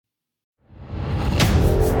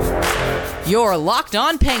You're Locked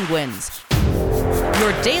On Penguins,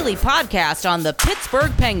 your daily podcast on the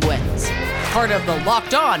Pittsburgh Penguins, part of the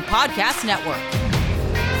Locked On Podcast Network.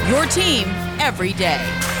 Your team every day.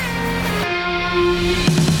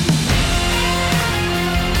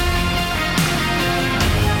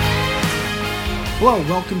 Hello,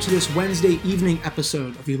 welcome to this Wednesday evening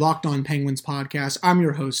episode of the Locked On Penguins podcast. I'm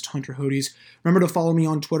your host, Hunter Hodes. Remember to follow me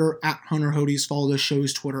on Twitter at Hunter Hodes. Follow the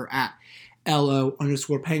show's Twitter at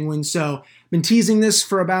LO_Penguins. So, been teasing this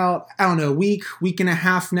for about, week and a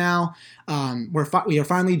half now. We are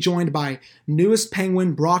finally joined by newest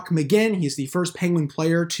Penguin, Brock McGinn. He's the first Penguin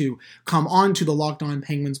player to come on to the Locked On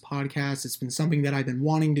Penguins podcast. It's been something that I've been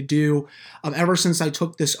wanting to do ever since I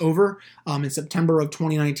took this over in September of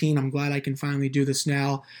 2019. I'm glad I can finally do this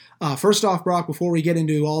now. First off, Brock, before we get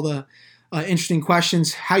into all the interesting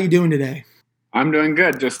questions, how you doing today? I'm doing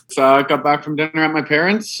good. Just got back from dinner at my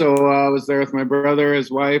parents. So I was there with my brother,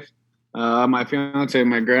 his wife, my fiance, and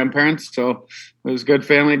my grandparents. So it was good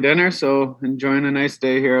family dinner. So enjoying a nice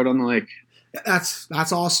day here out on the lake. That's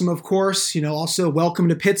awesome, of course. Also welcome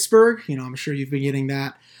to Pittsburgh. I'm sure you've been getting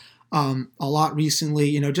that a lot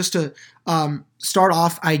recently. Just to start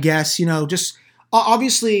off, I guess, just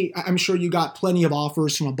obviously, I'm sure you got plenty of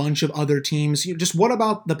offers from a bunch of other teams. Just what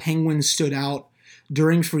about the Penguins stood out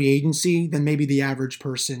during free agency than maybe the average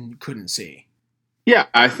person couldn't see? Yeah,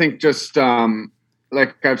 I think just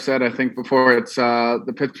like I've said, I think before, it's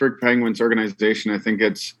the Pittsburgh Penguins organization. I think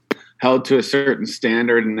it's held to a certain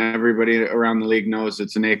standard, and everybody around the league knows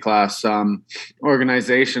it's an A-class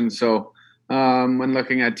organization. So when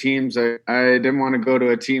looking at teams, I didn't want to go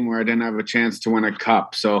to a team where I didn't have a chance to win a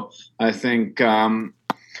cup. So I think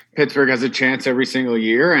Pittsburgh has a chance every single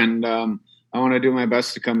year, and I want to do my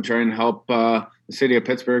best to come try and help the city of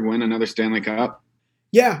Pittsburgh win another Stanley Cup.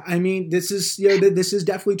 Yeah, I mean, this is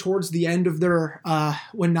definitely towards the end of their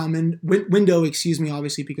window,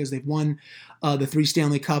 obviously, because they've won the 3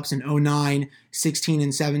 Stanley Cups in 2009, 16,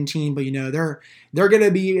 and 17. But, they're going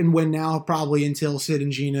to be in win now probably until Sid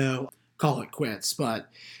and Gino call it quits. But,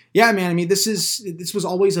 yeah, man, I mean, this was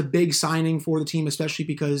always a big signing for the team, especially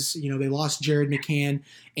because, they lost Jared McCann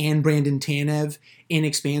and Brandon Tanev in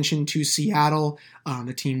expansion to Seattle.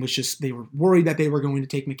 The team they were worried that they were going to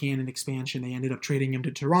take McCann in expansion. They ended up trading him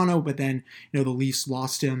to Toronto, but then, the Leafs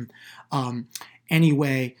lost him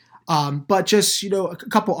anyway. But just, a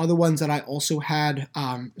couple other ones that I also had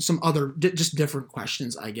some other just different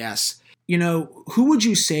questions, I guess. Who would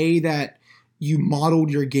you say that you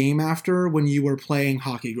modeled your game after when you were playing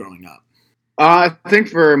hockey growing up? I think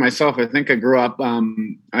for myself, I think I grew up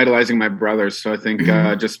idolizing my brothers. So I think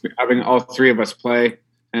just having all 3 of us play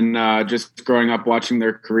and just growing up watching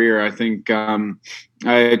their career, I think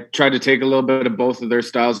I tried to take a little bit of both of their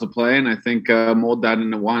styles of play, and I think mold that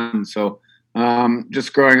into one. So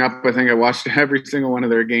just growing up, I think I watched every single one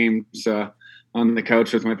of their games on the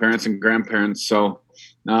couch with my parents and grandparents. So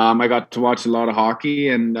I got to watch a lot of hockey,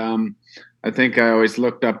 and I think I always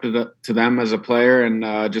looked up to them as a player,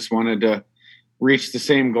 and just wanted to reach the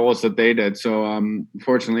same goals that they did. So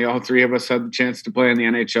fortunately, all 3 of us had the chance to play in the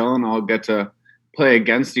NHL, and all get to play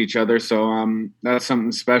against each other. So that's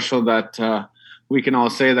something special that we can all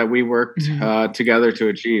say that we worked together to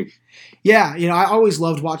achieve. Yeah, I always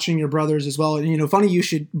loved watching your brothers as well. And, funny you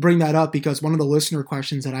should bring that up, because one of the listener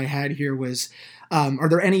questions that I had here was, do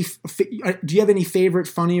you have any favorite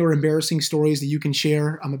funny or embarrassing stories that you can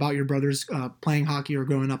share about your brothers playing hockey or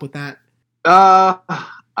growing up with that?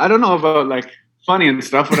 I don't know about funny and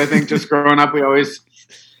stuff, but I think just growing up, we always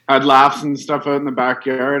had laughs and stuff out in the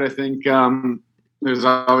backyard. I think there's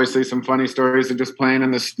obviously some funny stories of just playing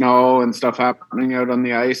in the snow and stuff happening out on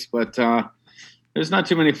the ice, but there's not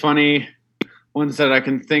too many funny ones that I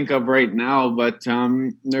can think of right now, but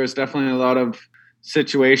there's definitely a lot of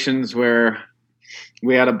situations where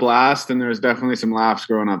we had a blast, and there's definitely some laughs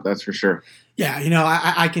growing up, that's for sure. Yeah,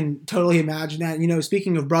 I can totally imagine that.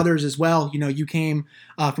 Speaking of brothers as well, you came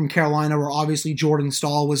from Carolina, where obviously Jordan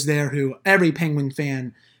Staal was there, who every Penguin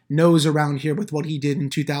fan knows around here with what he did in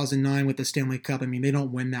 2009 with the Stanley Cup. I mean, they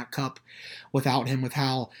don't win that cup without him, with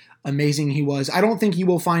how amazing he was. I don't think you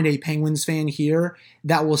will find a Penguins fan here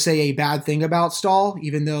that will say a bad thing about Staal,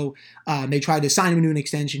 even though they tried to sign him to an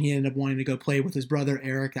extension. He ended up wanting to go play with his brother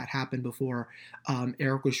Eric. That happened before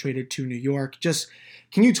Eric was traded to New York. Just,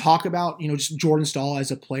 can you talk about, just Jordan Staal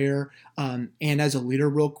as a player and as a leader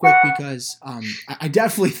real quick? Because I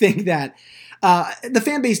definitely think that the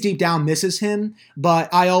fan base deep down misses him, but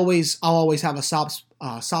I'll always have a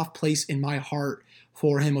soft place in my heart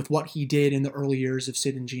for him with what he did in the early years of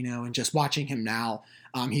Sid and Gino, and just watching him now,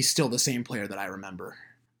 he's still the same player that I remember.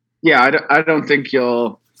 Yeah, I don't think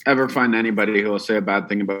you'll ever find anybody who will say a bad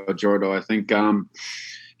thing about Jordo. I think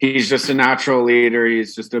he's just a natural leader.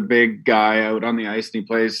 He's just a big guy out on the ice, and he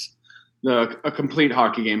plays a complete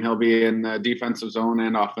hockey game. He'll be in the defensive zone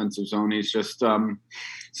and offensive zone. He's just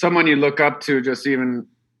someone you look up to, just even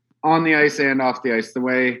on the ice and off the ice. The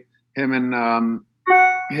way him and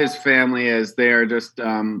his family is, they are just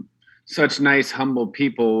such nice, humble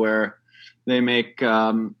people where they make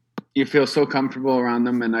you feel so comfortable around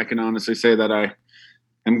them. And I can honestly say that I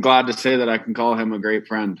am glad to say that I can call him a great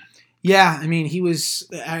friend. Yeah, I mean, he was.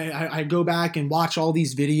 I go back and watch all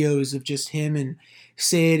these videos of just him and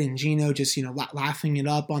Sid and Gino just laughing it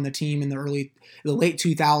up on the team in the late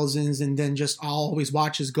 2000s, and then just I'll always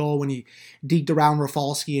watch his goal when he deked around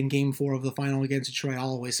Rafalski in Game 4 of the final against Detroit. I'll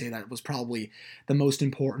always say that was probably the most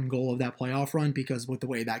important goal of that playoff run, because with the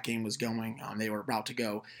way that game was going, they were about to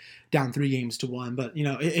go down 3-1. But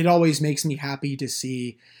it always makes me happy to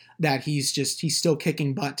see that he's still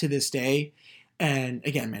kicking butt to this day. And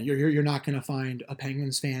again, man, you're not going to find a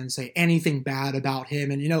Penguins fan say anything bad about him.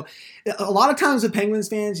 And, a lot of times with Penguins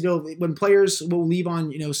fans, when players will leave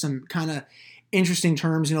on, some kind of interesting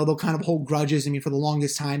terms, they'll kind of hold grudges. I mean, for the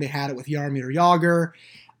longest time, they had it with Jaromir Jagr.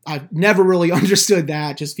 I've never really understood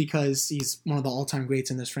that, just because he's one of the all-time greats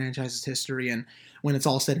in this franchise's history. And when it's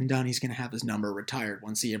all said and done, he's going to have his number retired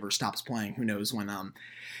once he ever stops playing. Who knows when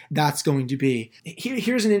that's going to be.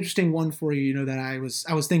 Here's an interesting one for you, that I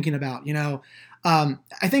was thinking about.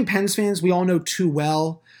 I think Pens fans, we all know too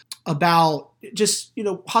well about just,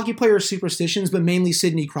 hockey player superstitions, but mainly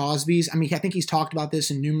Sidney Crosby's. I mean, I think he's talked about this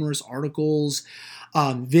in numerous articles,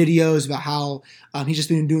 videos about how he's just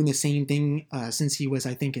been doing the same thing since he was,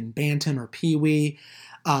 I think, in Bantam or Pee Wee.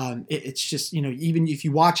 It's just, even if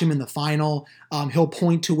you watch him in the final, he'll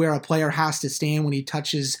point to where a player has to stand when he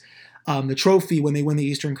touches the trophy when they win the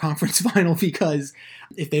Eastern Conference final, because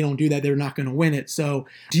if they don't do that, they're not going to win it. So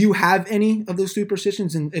do you have any of those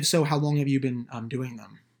superstitions? And if so, how long have you been doing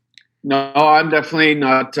them? No, I'm definitely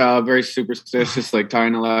not very superstitious, like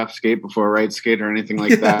tying a left skate before a right skate or anything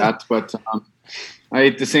like that. But I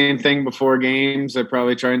eat the same thing before games. I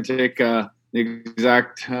probably try and take the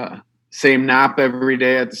exact same nap every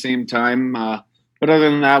day at the same time. But other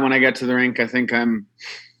than that, when I get to the rink, I think I'm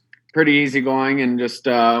pretty easygoing and just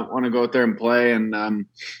want to go out there and play and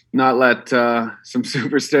not let some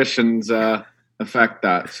superstitions affect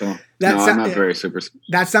that. So I'm not very superstitious.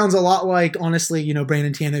 That sounds a lot like, honestly,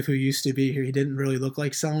 Brandon Tanev, who used to be here. He didn't really look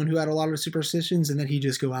like someone who had a lot of superstitions, and then he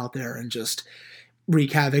just go out there and just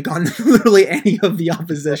wreak havoc on literally any of the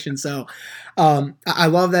opposition. So I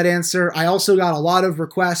love that answer. I also got a lot of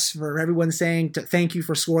requests for everyone saying thank you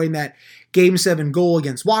for scoring that Game 7 goal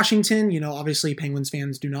against Washington. Obviously Penguins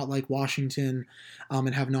fans do not like Washington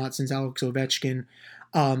and have not since Alex Ovechkin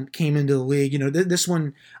came into the league. This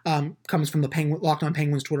one comes from the Locked On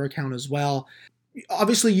Penguins Twitter account as well.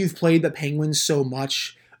 Obviously, you've played the Penguins so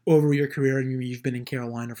much over your career, and you've been in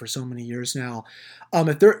Carolina for so many years now.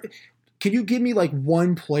 Can you give me like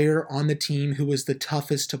one player on the team who was the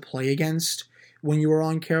toughest to play against when you were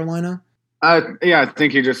on Carolina? I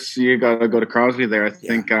think you got to go to Crosby there. I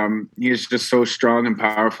think he's just so strong and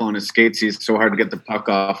powerful on his skates. He's so hard to get the puck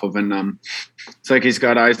off of, and it's like he's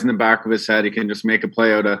got eyes in the back of his head. He can just make a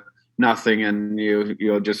play out of nothing, and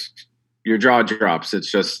your jaw drops.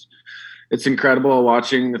 It's incredible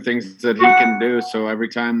watching the things that he can do. So every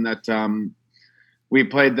time that we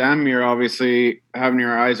played them, you're obviously having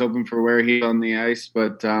your eyes open for where he's on the ice,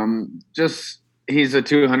 but he's a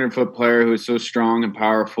 200-foot player who's so strong and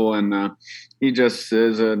powerful, and he just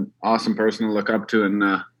is an awesome person to look up to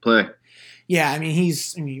and play. Yeah, I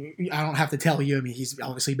I don't have to tell you. He's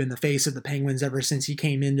obviously been the face of the Penguins ever since he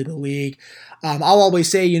came into the league. I'll always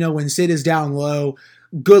say, when Sid is down low,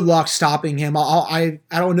 good luck stopping him. I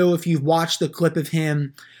don't know if you've watched the clip of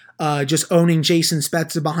him just owning Jason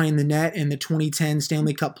Spezza behind the net in the 2010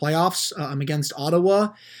 Stanley Cup playoffs against Ottawa.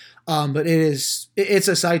 But it's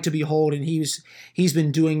a sight to behold, and he's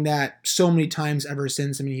been doing that so many times ever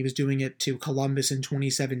since. He was doing it to Columbus in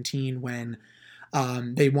 2017 when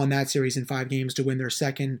they won that series in 5 games to win their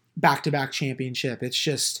second back-to-back championship. It's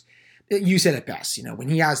just, you said it best, when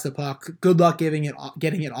he has the puck, good luck getting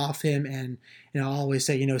it off him. And I'll always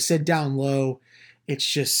say, sit down low.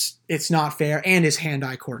 It's not fair. And his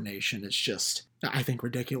hand-eye coordination is just, I think,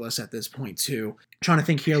 ridiculous at this point too. Trying to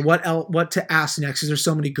think here what to ask next, because there's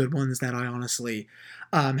so many good ones that I honestly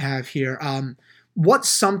have here. What's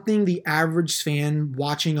something the average fan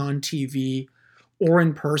watching on TV or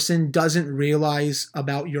in person doesn't realize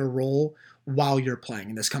about your role while you're playing?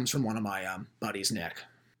 And this comes from one of my buddies, Nick.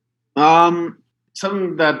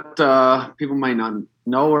 Something that people might not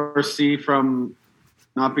know or see from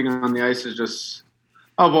not being on the ice is just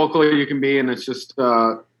how vocal you can be, and it's just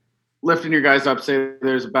lifting your guys up. Say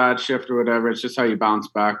there's a bad shift or whatever. It's just how you bounce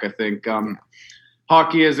back. I think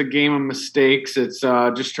hockey is a game of mistakes. It's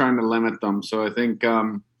just trying to limit them. So I think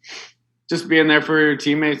just being there for your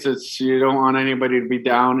teammates. You don't want anybody to be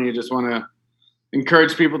down. You just want to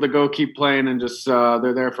encourage people to go keep playing, and just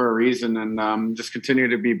they're there for a reason, and just continue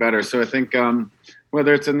to be better. So I think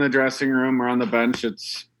whether it's in the dressing room or on the bench,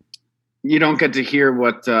 you don't get to hear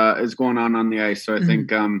what is going on the ice. So I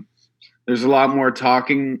think there's a lot more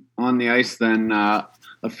talking on the ice than a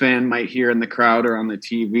fan might hear in the crowd or on the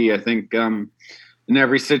TV. I think in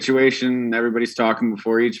every situation, everybody's talking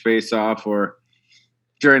before each face-off or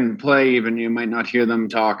during the play even. You might not hear them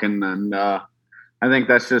talking, and I think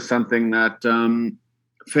that's just something that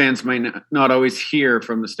fans might not always hear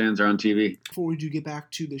from the stands or on TV. Before we do get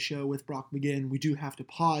back to the show with Brock McGinn, we do have to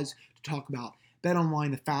pause to talk about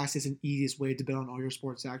BetOnline, the fastest and easiest way to bet on all your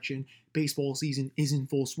sports action. Baseball season is in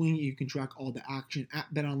full swing. You can track all the action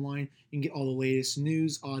at BetOnline. You can get all the latest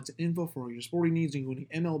news, odds, and info for all your sporting needs, including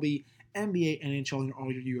MLB, NBA, NHL, and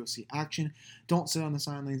all your UFC action. Don't sit on the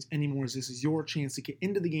sidelines anymore, as this is your chance to get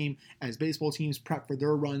into the game as baseball teams prep for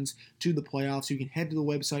their runs to the playoffs. You can head to the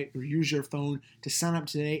website or use your phone to sign up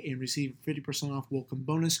today and receive 50% off welcome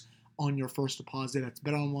bonus on your first deposit. That's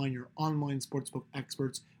BetOnline, your online sportsbook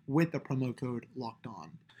experts, with the promo code LOCKEDON.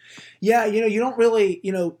 Yeah, you don't really,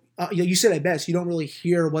 you said it best, you don't really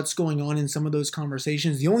hear what's going on in some of those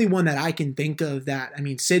conversations. The only one that I can think of that,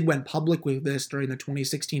 Sid went public with this during the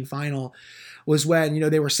 2016 final, was when,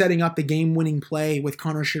 they were setting up the game-winning play with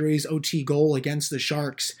Connor Sheary's OT goal against the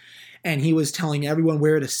Sharks. And he was telling everyone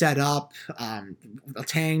where to set up,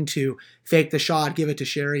 Letang to fake the shot, give it to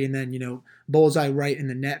Sheary, and then, bullseye right in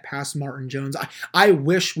the net past Martin Jones. I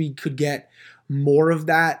wish we could get more of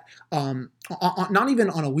that, not even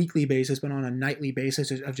on a weekly basis, but on a nightly basis,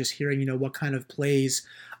 of just hearing, what kind of plays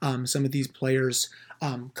some of these players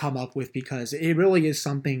come up with, because it really is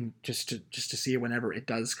something just to see whenever it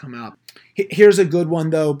does come out. Here's a good one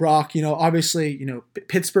though, Brock. Obviously,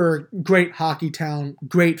 Pittsburgh, great hockey town,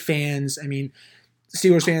 great fans.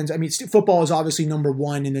 Steelers fans. Football is obviously number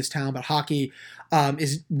one in this town, but hockey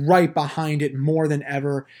is right behind it more than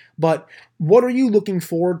ever. But what are you looking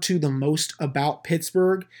forward to the most about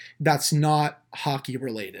Pittsburgh that's not hockey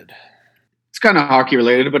related? It's kind of hockey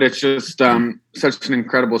related, but it's just such an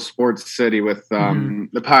incredible sports city with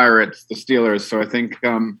the Pirates, the Steelers. So I think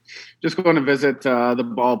just going to visit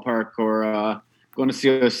the ballpark or going to see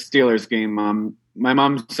a Steelers game. My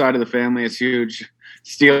mom's side of the family is huge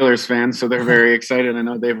Steelers fans, so they're very excited. I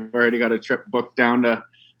know they've already got a trip booked down to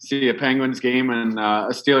see a Penguins game and a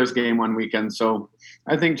Steelers game one weekend. So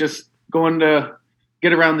I think just going to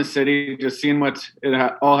get around the city, just seeing what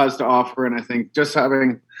it all has to offer, and I think just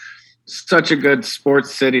having such a good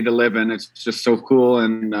sports city to live in, it's just so cool.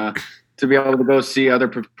 And to be able to go see other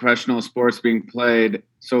professional sports being played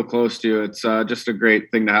so close to you, it's just a great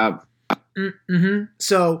thing to have. Mm-hmm.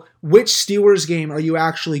 So which Steelers game are you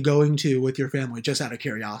actually going to with your family, just out of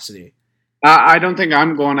curiosity? I don't think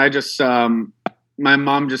I'm going. I just my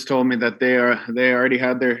mom just told me that they already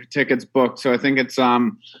had their tickets booked. So I think it's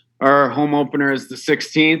our home opener is the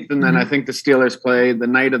 16th, and then I think the Steelers play the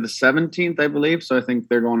night of the 17th, I believe. So I think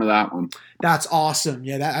they're going to that one. That's awesome.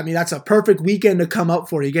 Yeah, that's a perfect weekend to come up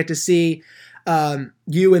for. You get to see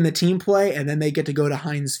you and the team play, and then they get to go to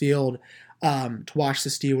Heinz Field to watch the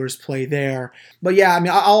Steelers play there. But yeah,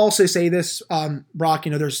 I'll also say this, Brock,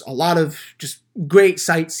 there's a lot of just great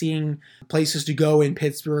sightseeing places to go in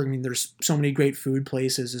Pittsburgh. There's so many great food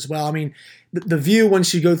places as well. The view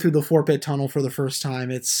once you go through the Fort Pitt Tunnel for the first time,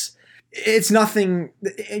 it's nothing.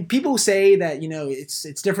 People say that,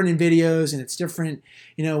 it's different in videos and it's different,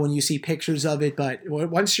 when you see pictures of it. But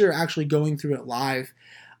once you're actually going through it live,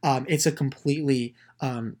 it's a completely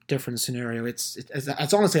different scenario. It's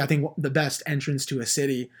honestly, I think, the best entrance to a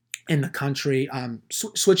city in the country.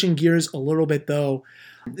 Switching gears a little bit though,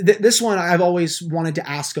 this one I've always wanted to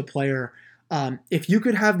ask a player, if you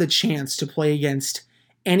could have the chance to play against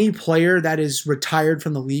any player that is retired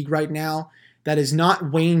from the league right now, that is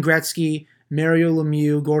not Wayne Gretzky, Mario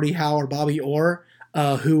Lemieux, Gordie Howe, or Bobby Orr,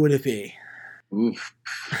 who would it be? Oof.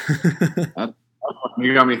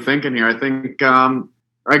 You got me thinking here. I think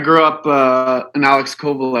I grew up an Alex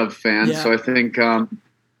Kovalev fan, so I think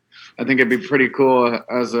it'd be pretty cool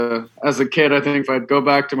as a kid. I think if I'd go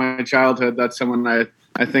back to my childhood, that's someone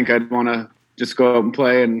I think I'd want to just go out and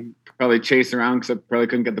play and probably chase around, because I probably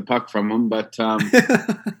couldn't get the puck from him. But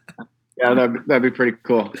yeah, that'd be pretty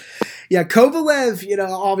cool. Yeah, Kovalev,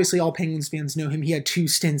 obviously all Penguins fans know him. He had 2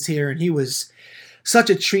 stints here, and he was such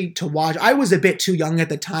a treat to watch. I was a bit too young at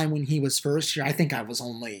the time when he was first here. I think I was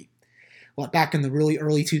only back in the really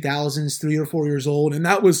early 2000s, 3 or 4 years old. And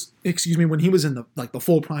that was, when he was in the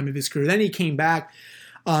full prime of his career. Then he came back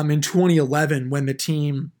in 2011 when the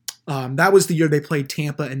team, that was the year they played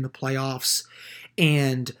Tampa in the playoffs.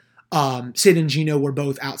 And Sid and Gino were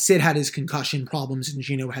both out. Sid had his concussion problems and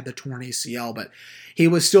Gino had the torn ACL, but he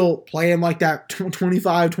was still playing like that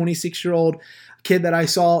 25, 26-year-old kid that I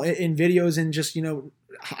saw in videos and just,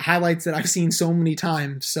 highlights that I've seen so many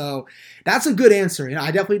times. So that's a good answer.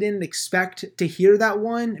 I definitely didn't expect to hear that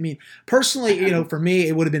one. I mean, personally, for me,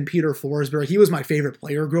 it would have been Peter Forsberg. He was my favorite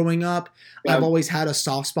player growing up. Yeah. I've always had a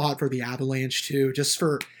soft spot for the Avalanche too, just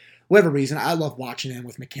for whatever reason. I love watching them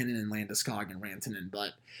with McKinnon and Landeskog and Rantanen,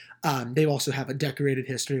 but they also have a decorated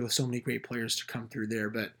history with so many great players to come through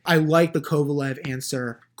there. But I like the Kovalev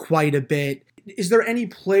answer quite a bit. Is there any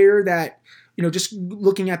player that, just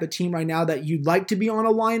looking at the team right now that you'd like to be on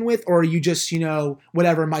a line with, or are you just,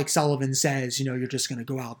 whatever Mike Sullivan says, you're just going to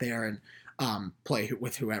go out there and play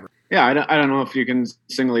with whoever? Yeah, I don't know if you can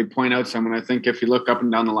singly point out someone. I think if you look up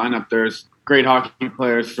and down the lineup, there's great hockey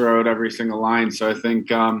players throughout every single line. So I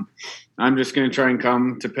think I'm just going to try and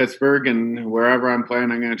come to Pittsburgh, and wherever I'm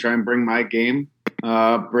playing, I'm going to try and bring my game,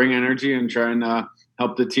 bring energy, and try and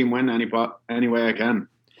help the team win any way I can.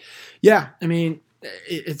 Yeah, I mean,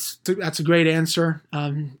 that's a great answer.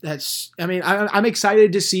 I'm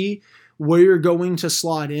excited to see where you're going to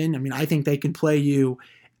slot in. I mean, I think they can play you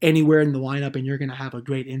anywhere in the lineup, and you're going to have a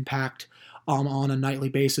great impact on a nightly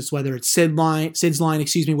basis, whether it's Sid's line,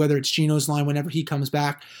 whether it's Gino's line whenever he comes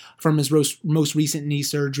back from his most recent knee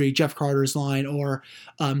surgery, Jeff Carter's line, or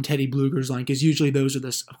Teddy Bluger's line, because usually those are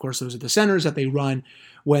the centers that they run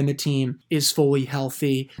when the team is fully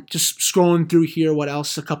healthy. Just scrolling through here, what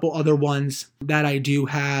else? A couple other ones that I do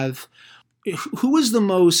have. Who was the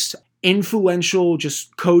most influential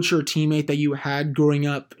just coach or teammate that you had growing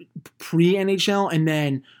up pre-NHL and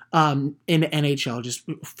then in the NHL, just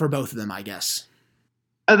for both of them, I guess?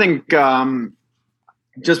 I think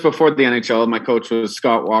just before the NHL, my coach was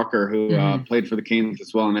Scott Walker, who played for the Canes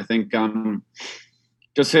as well. And I think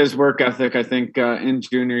just his work ethic, I think in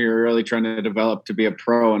junior, you're really trying to develop to be a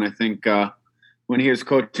pro. And I think when he was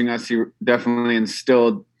coaching us, he definitely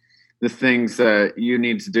instilled the things that you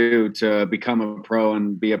need to do to become a pro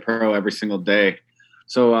and be a pro every single day.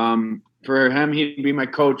 So for him, he'd be my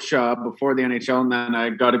coach before the NHL, and then I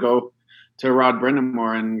got to go to Rod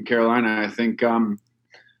Brind'Amour in Carolina. I think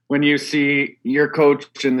when you see your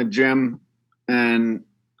coach in the gym and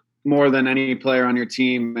more than any player on your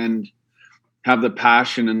team and have the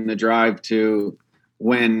passion and the drive to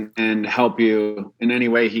win and help you in any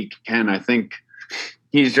way he can, I think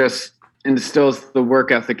he's just instills the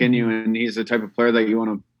work ethic in you, and he's the type of player that you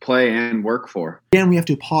want to play and work for. Again, we have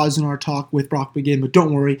to pause in our talk with Brock McGinn, but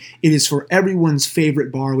don't worry, it is for everyone's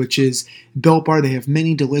favorite bar, which is Built Bar. They have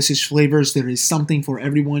many delicious flavors. There is something for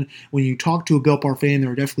everyone. When you talk to a Built Bar fan,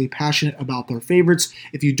 they're definitely passionate about their favorites.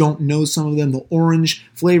 If you don't know some of them, the orange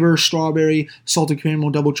flavor, strawberry, salted caramel,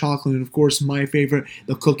 double chocolate, and of course my favorite,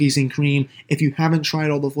 the cookies and cream. If you haven't tried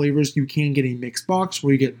all the flavors, you can get a mixed box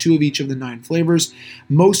where you get 2 of each of the 9 flavors.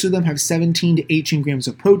 Most of them have 17 to 18 grams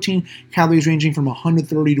of protein, calories ranging from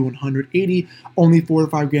 130 to 180, only 4 to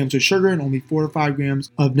 5 grams of sugar, and only 4 to 5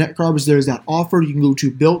 grams of net carbs. There's that offer. You can go to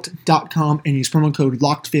built.com and use promo code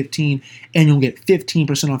LOCKED15 and you'll get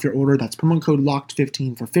 15% off your order. That's promo code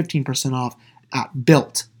LOCKED15 for 15% off at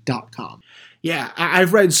built.com. Yeah,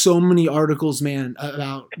 I've read so many articles, man,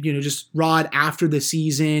 about, just Rod after the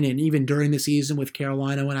season and even during the season with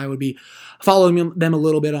Carolina, when I would be following them a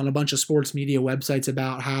little bit on a bunch of sports media websites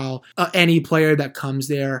about how any player that comes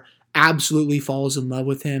there absolutely falls in love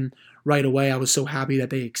with him right away. I was so happy that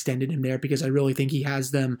they extended him there because I really think he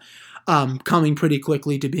has them coming pretty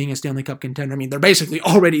quickly to being a Stanley Cup contender. I mean, they're basically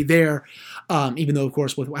already there, even though, of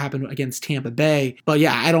course, what happened against Tampa Bay. But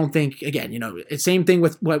yeah, I don't think, again, it's same thing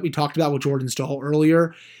with what we talked about with Jordan Stahl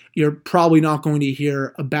earlier. You're probably not going to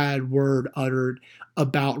hear a bad word uttered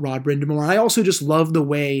about Rod Brind'Amour. I also just love the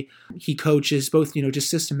way he coaches, both, just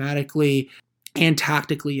systematically and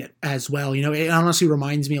tactically as well. It honestly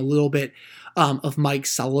reminds me a little bit of Mike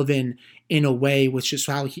Sullivan in a way, which just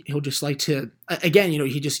how he'll just like to, again,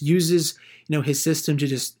 he just uses, his system to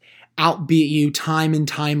just outbeat you time and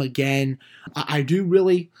time again. I do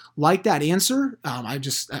really like that answer.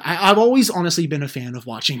 I've always honestly been a fan of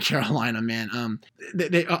watching Carolina, man.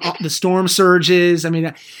 The storm surges. I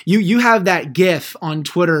mean, you have that GIF on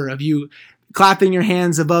Twitter of you clapping your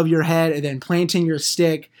hands above your head and then planting your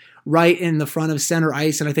stick right in the front of center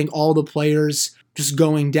ice, and I think all the players just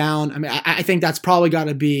going down. I mean, I think that's probably got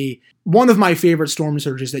to be one of my favorite storm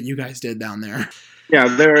surges that you guys did down there. Yeah,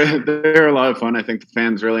 they're a lot of fun. I think the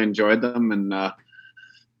fans really enjoyed them, and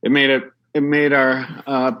it made it it made our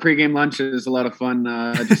pregame lunches a lot of fun.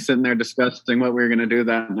 Just sitting there discussing what we were going to do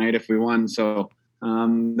that night if we won. So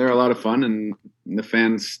they're a lot of fun, and the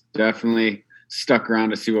fans definitely stuck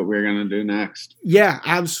around to see what we were going to do next. Yeah,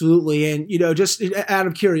 absolutely. And, just out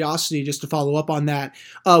of curiosity, just to follow up on that,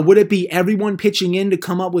 would it be everyone pitching in to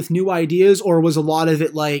come up with new ideas, or was a lot of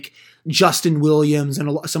it like Justin Williams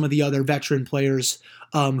and some of the other veteran players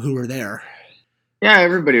who were there? Yeah,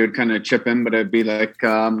 everybody would kind of chip in, but it'd be like,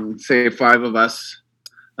 say, 5 of us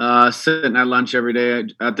sitting at lunch every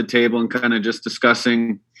day at the table and kind of just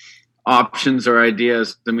discussing options or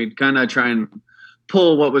ideas. Then we'd kind of try and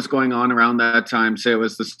pull what was going on around that time. Say it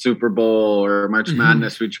was the Super Bowl or March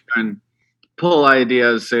Madness. We'd try and pull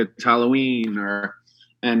ideas, say it's Halloween,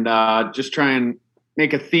 and just try and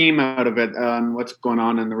make a theme out of it on what's going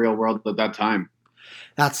on in the real world at that time.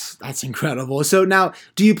 That's incredible. So now,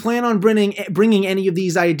 do you plan on bringing any of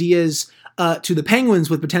these ideas to the Penguins,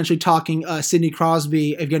 with potentially talking Sidney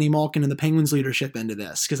Crosby, Evgeny Malkin, and the Penguins leadership into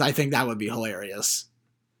this? Because I think that would be hilarious.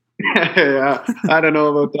 Yeah, I don't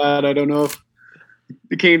know about that. I don't know if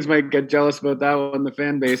the Canes might get jealous about that one, the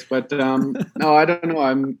fan base, but no, I don't know.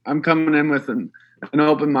 I'm coming in with an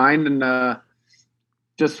open mind and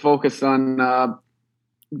just focused on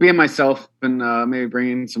being myself and maybe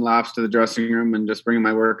bringing some laughs to the dressing room and just bringing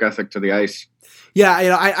my work ethic to the ice.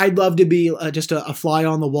 Yeah, I'd love to be just a fly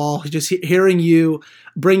on the wall, just hearing you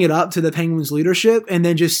bring it up to the Penguins leadership, and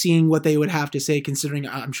then just seeing what they would have to say, considering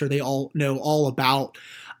I'm sure they all know all about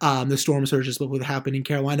the storm surges, what would happen in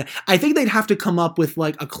Carolina. I think they'd have to come up with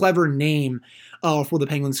like a clever name for the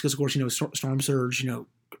Penguins, because of course, storm surge,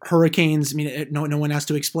 hurricanes. I mean, no one has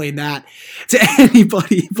to explain that to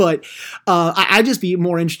anybody, but I'd just be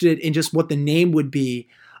more interested in just what the name would be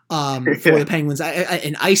for the Penguins.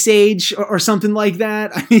 An ice age or something like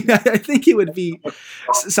that. I mean, I think it would be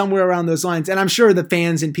somewhere around those lines. And I'm sure the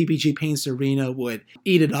fans in PPG Paints Arena would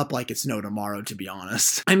eat it up like it's no tomorrow, to be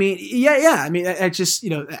honest. I mean, yeah. I mean, I just,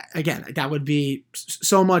 again, that would be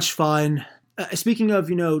so much fun. Speaking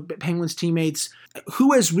of, Penguins teammates,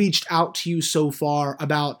 who has reached out to you so far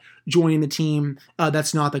about joining the team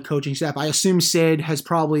that's not the coaching staff? I assume Sid has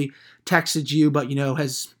probably texted you, but,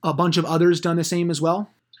 has a bunch of others done the same as well?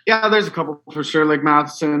 Yeah, there's a couple for sure, like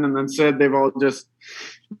Matheson and then Sid. They've all just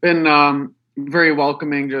been very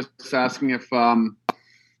welcoming, just asking if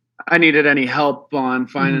I needed any help on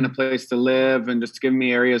finding a place to live and just giving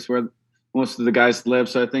me areas where most of the guys live.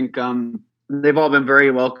 So I think they've all been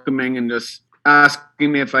very welcoming and just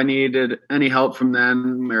asking me if I needed any help from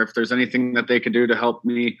them or if there's anything that they could do to help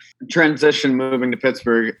me transition moving to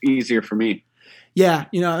Pittsburgh easier for me. Yeah,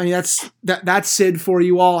 I mean, that's Sid for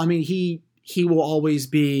you all. I mean, he will always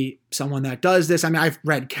be someone that does this. I mean, I've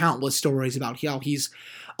read countless stories about how he's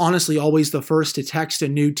honestly always the first to text a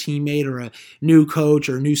new teammate or a new coach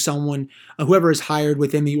or someone, whoever is hired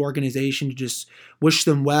within the organization, to just wish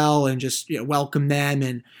them well and just welcome them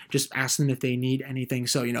and just ask them if they need anything.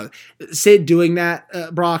 So, Sid doing that,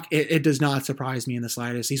 Brock, it does not surprise me in the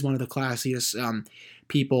slightest. He's one of the classiest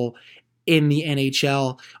people in the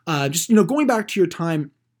NHL. Just, going back to your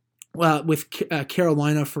time with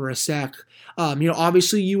Carolina for a sec,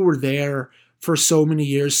 obviously you were there for so many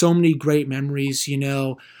years, so many great memories.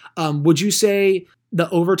 Would you say the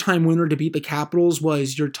overtime winner to beat the Capitals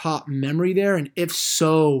was your top memory there? And if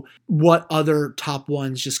so, what other top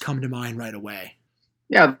ones just come to mind right away?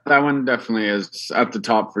 Yeah, that one definitely is at the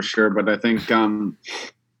top for sure. But I think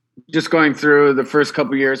just going through the first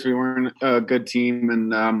couple of years, we weren't a good team.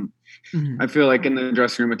 And I feel like in the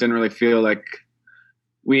dressing room, it didn't really feel like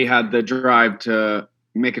we had the drive to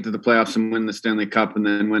make it to the playoffs and win the Stanley Cup. And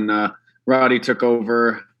then when Roddy took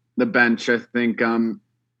over the bench, I think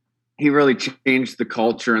he really changed the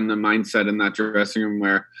culture and the mindset in that dressing room,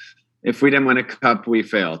 where if we didn't win a cup, we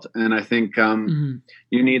failed. And I think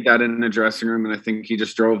you need that in the dressing room. And I think he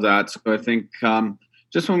just drove that. So I think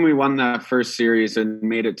just when we won that first series and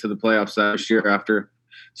made it to the playoffs last year after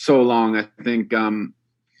so long, I think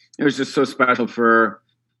it was just so special for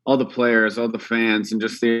all the players, all the fans, and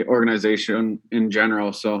just the organization in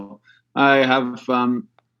general. So I have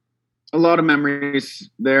a lot of memories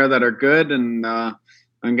there that are good, and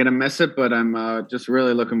I'm going to miss it, but I'm just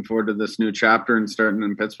really looking forward to this new chapter and starting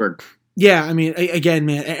in Pittsburgh. Yeah, I mean, again,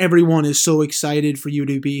 man, everyone is so excited for you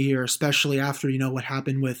to be here, especially after, what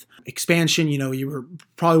happened with expansion. You were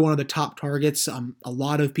probably one of the top targets. A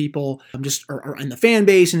lot of people just are in the fan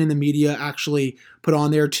base and in the media actually put on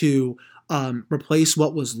there to replace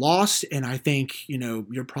what was lost. And I think,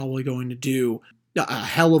 you're probably going to do a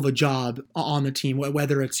hell of a job on the team,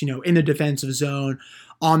 whether it's, in the defensive zone,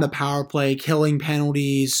 on the power play, killing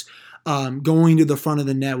penalties, going to the front of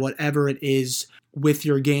the net, whatever it is. with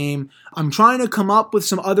your game. I'm trying to come up with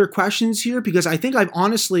some other questions here because I think I've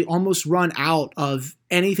honestly almost run out of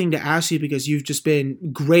anything to ask you because you've just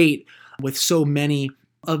been great with so many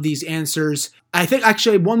of these answers. I think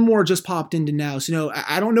actually one more just popped into now. So,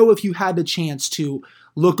 I don't know if you had the chance to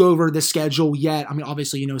look over the schedule yet. I mean,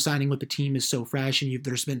 obviously, signing with the team is so fresh and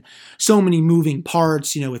there's been so many moving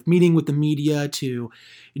parts, with meeting with the media to,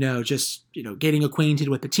 just, getting acquainted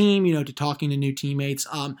with the team, to talking to new teammates.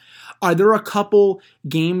 Are there a couple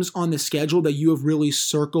games on the schedule that you have really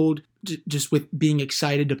circled just with being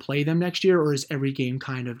excited to play them next year, or is every game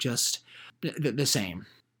kind of just the same?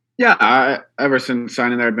 Yeah, ever since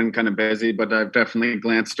signing there, I've been kind of busy, but I've definitely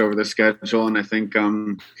glanced over the schedule, and I think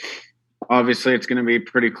obviously it's going to be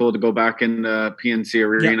pretty cool to go back in the PNC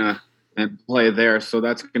Arena and play there. So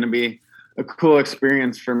that's going to be a cool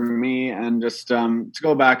experience for me, and just to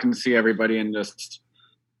go back and see everybody and just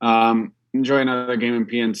enjoy another game in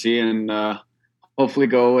PNC and hopefully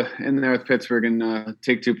go in there with Pittsburgh and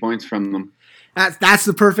take 2 points from them. That's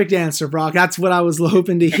the perfect answer, Brock. That's what I was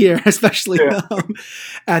hoping to hear, especially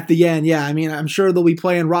at the end. Yeah, I mean, I'm sure they'll be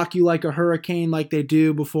playing Rock You Like a Hurricane like they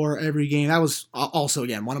do before every game. That was also,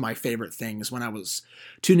 again, one of my favorite things when I was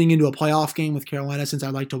tuning into a playoff game with Carolina, since I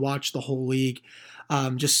like to watch the whole league.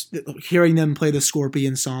 Just hearing them play the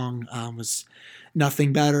Scorpion song was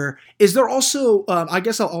nothing better. Is there also, I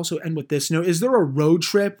guess I'll also end with this, is there a road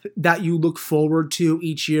trip that you look forward to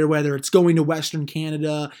each year, whether it's going to Western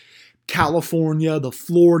Canada, California, the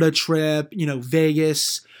Florida trip,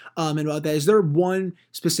 Vegas, and about that? Is there one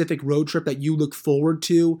specific road trip that you look forward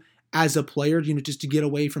to as a player, just to get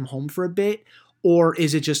away from home for a bit, or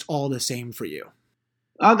is it just all the same for you?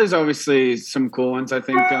 There's obviously some cool ones. I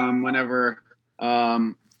think whenever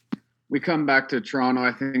we come back to Toronto,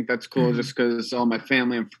 I think that's cool just because all my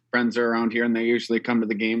family and friends are around here and they usually come to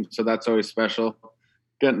the game, so that's always special.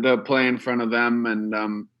 Getting to play in front of them,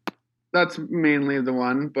 and that's mainly the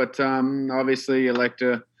one, but obviously you like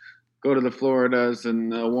to go to the Floridas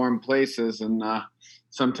and warm places and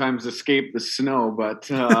sometimes escape the snow, but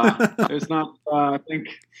there's not, I think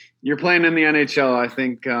you're playing in the NHL. I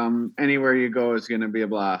think anywhere you go is going to be a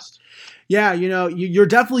blast. Yeah, you're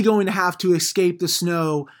definitely going to have to escape the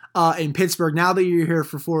snow in Pittsburgh now that you're here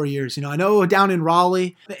for 4 years. I know down in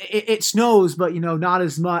Raleigh, it snows, but,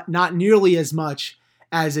 not nearly as much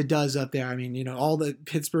as it does up there. I mean, all the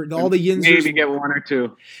Pittsburgh, all the Yinzers. Maybe get one or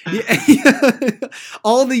two. Yeah,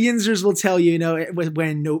 all the Yinzers will tell you,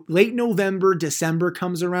 when late November, December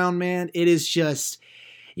comes around, man, it is just,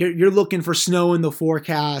 you're looking for snow in the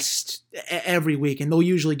forecast every week, and they'll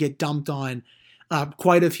usually get dumped on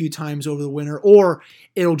quite a few times over the winter, or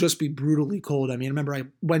it'll just be brutally cold. I mean, I remember I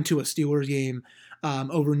went to a Steelers game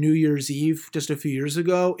over New Year's Eve just a few years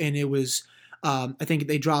ago, and it was, I think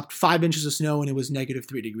they dropped 5 inches of snow and it was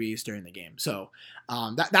 -3 degrees during the game. So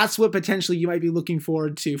that's what potentially you might be looking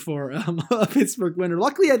forward to for a Pittsburgh winter.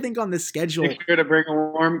 Luckily, I think on the schedule, make sure to bring a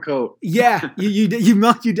warm coat. Yeah, you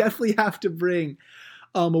definitely have to bring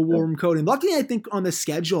a warm coat. And luckily, I think on the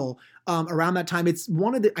schedule around that time, it's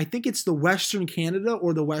I think it's the Western Canada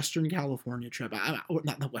or the Western California trip.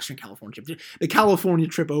 Not the Western California trip, the California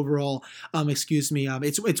trip overall. Excuse me.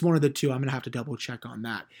 It's one of the two. I'm gonna have to double check on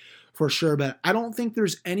that for sure, but I don't think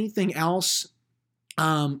there's anything else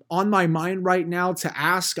on my mind right now to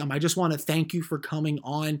ask. I just want to thank you for coming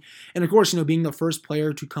on, and of course, being the first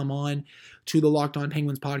player to come on to the Locked On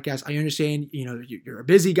Penguins podcast. I understand, you're a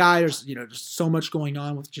busy guy. There's, just so much going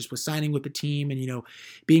on with signing with the team and,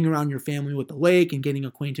 being around your family with the lake and getting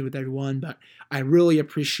acquainted with everyone. But I really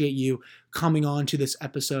appreciate you coming on to this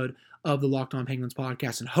episode of the Locked On Penguins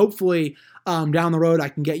podcast. And hopefully down the road, I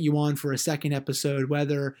can get you on for a second episode,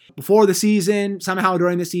 whether before the season, somehow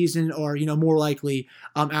during the season, or, more likely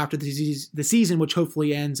after the season, which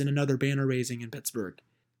hopefully ends in another banner raising in Pittsburgh.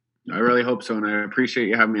 I really hope so, and I appreciate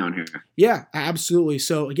you having me on here. Yeah, absolutely.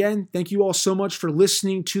 So again, thank you all so much for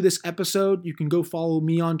listening to this episode. You can go follow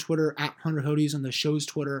me on Twitter at Hunter Hodes, on the show's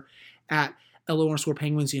Twitter at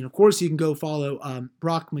 @LO_Penguins. And of course, you can go follow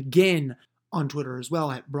Brock McGinn on Twitter as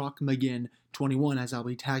well at Brock McGinn21, as I'll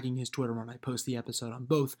be tagging his Twitter when I post the episode on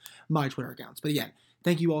both my Twitter accounts. But again,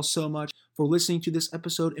 thank you all so much for listening to this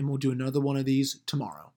episode, and we'll do another one of these tomorrow.